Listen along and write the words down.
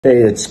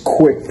Hey, it's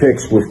Quick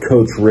Picks with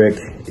Coach Rick.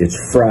 It's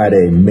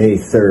Friday, May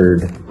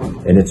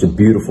 3rd, and it's a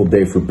beautiful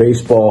day for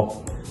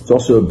baseball. It's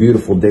also a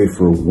beautiful day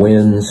for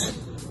wins.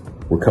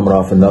 We're coming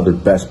off another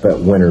best bet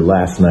winner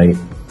last night.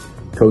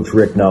 Coach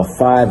Rick now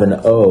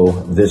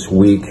 5-0 this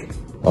week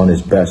on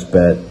his best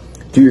bet.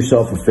 Do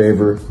yourself a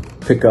favor,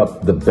 pick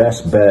up the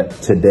best bet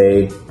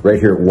today right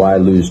here at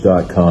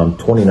whylose.com,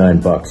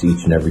 $29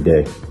 each and every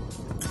day.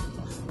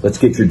 Let's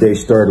get your day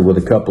started with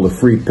a couple of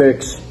free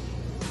picks.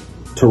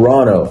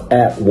 Toronto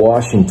at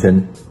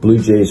Washington, Blue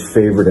Jays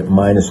favored at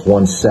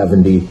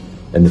 -170,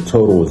 and the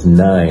total is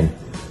 9.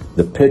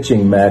 The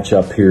pitching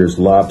matchup here is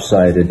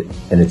lopsided,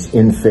 and it's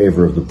in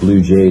favor of the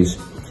Blue Jays.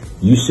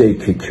 Yusei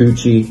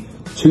Kikuchi,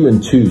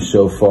 2-2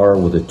 so far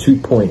with a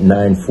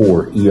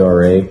 2.94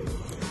 ERA.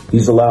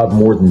 He's allowed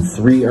more than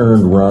 3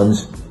 earned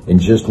runs in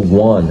just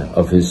 1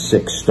 of his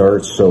 6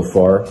 starts so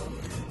far.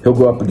 He'll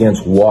go up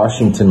against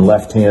Washington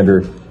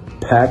left-hander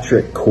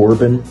Patrick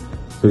Corbin,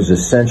 who's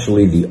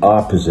essentially the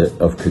opposite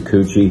of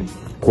Kikuchi.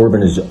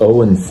 Corbin is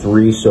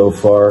 0-3 so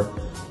far,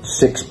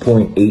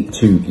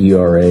 6.82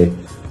 ERA,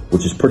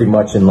 which is pretty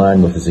much in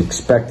line with his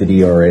expected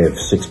ERA of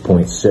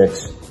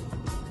 6.6.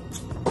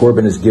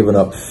 Corbin has given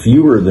up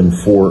fewer than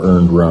 4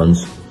 earned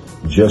runs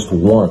just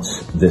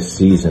once this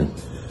season.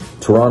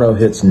 Toronto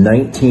hits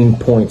 19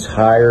 points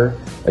higher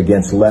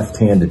against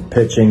left-handed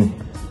pitching.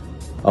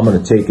 I'm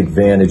going to take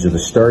advantage of the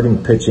starting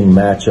pitching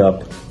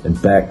matchup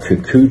and back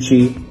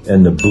Kikuchi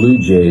and the Blue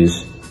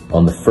Jays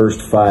on the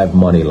first 5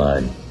 money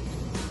line.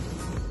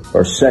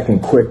 Our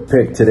second quick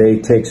pick today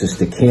takes us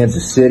to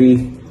Kansas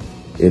City.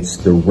 It's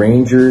the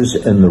Rangers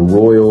and the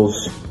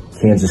Royals.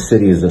 Kansas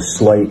City is a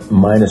slight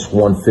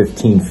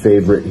 -115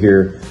 favorite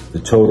here. The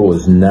total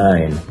is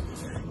 9.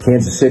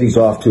 Kansas City's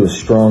off to a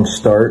strong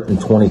start in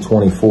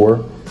 2024,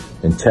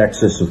 and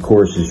Texas, of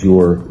course, is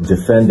your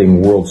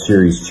defending World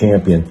Series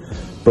champion.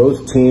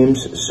 Both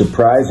teams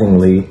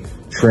surprisingly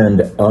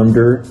trend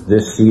under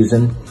this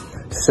season.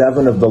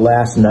 7 of the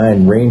last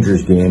 9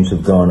 Rangers games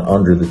have gone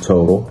under the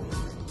total.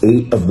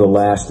 8 of the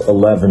last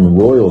 11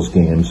 Royals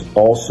games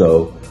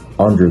also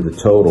under the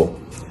total.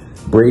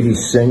 Brady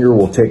Singer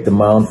will take the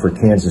mound for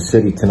Kansas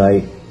City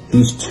tonight.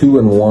 He's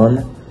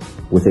 2-1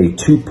 with a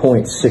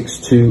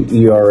 2.62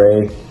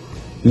 ERA.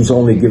 He's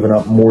only given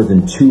up more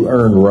than 2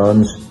 earned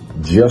runs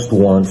just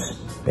once,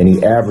 and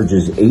he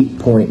averages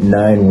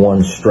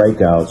 8.91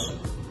 strikeouts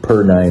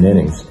per 9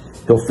 innings.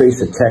 He'll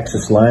face a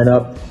Texas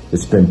lineup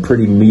that's been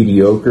pretty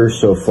mediocre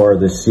so far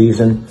this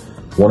season.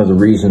 One of the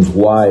reasons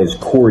why is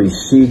Corey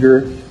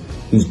Seager.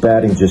 He's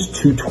batting just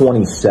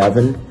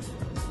 .227,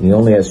 and he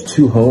only has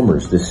 2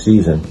 homers this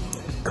season.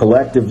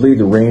 Collectively,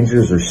 the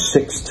Rangers are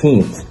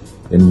 16th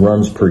in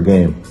runs per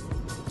game.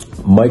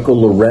 Michael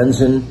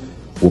Lorenzen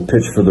will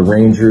pitch for the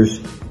Rangers.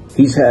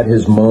 He's had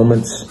his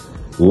moments.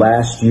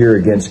 Last year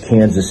against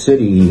Kansas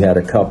City, he had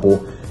a couple.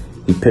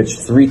 He pitched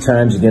 3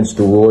 times against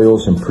the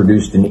Royals and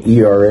produced an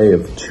ERA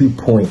of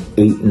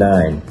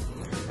 2.89.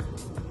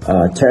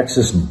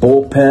 Texas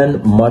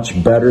bullpen,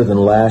 much better than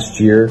last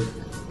year.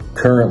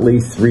 Currently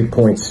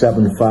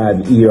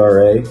 3.75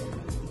 ERA.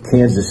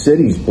 Kansas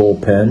City's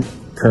bullpen,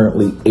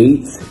 currently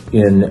 8th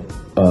in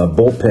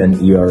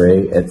bullpen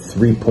ERA at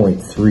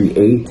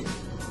 3.38.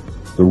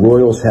 The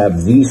Royals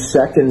have the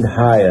second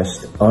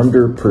highest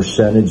under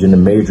percentage in the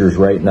majors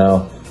right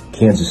now.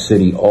 Kansas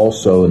City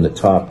also in the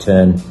top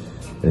 10.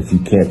 And if you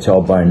can't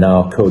tell by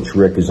now, Coach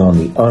Rick is on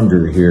the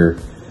under here.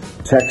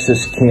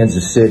 Texas,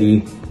 Kansas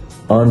City,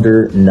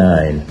 under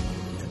 9.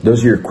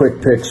 Those are your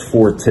quick picks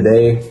for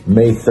today,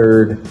 May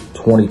 3rd,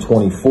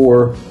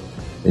 2024.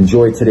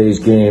 Enjoy today's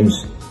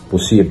games. We'll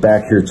see you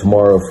back here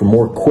tomorrow for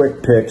more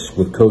quick picks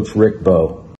with Coach Rick Bowe.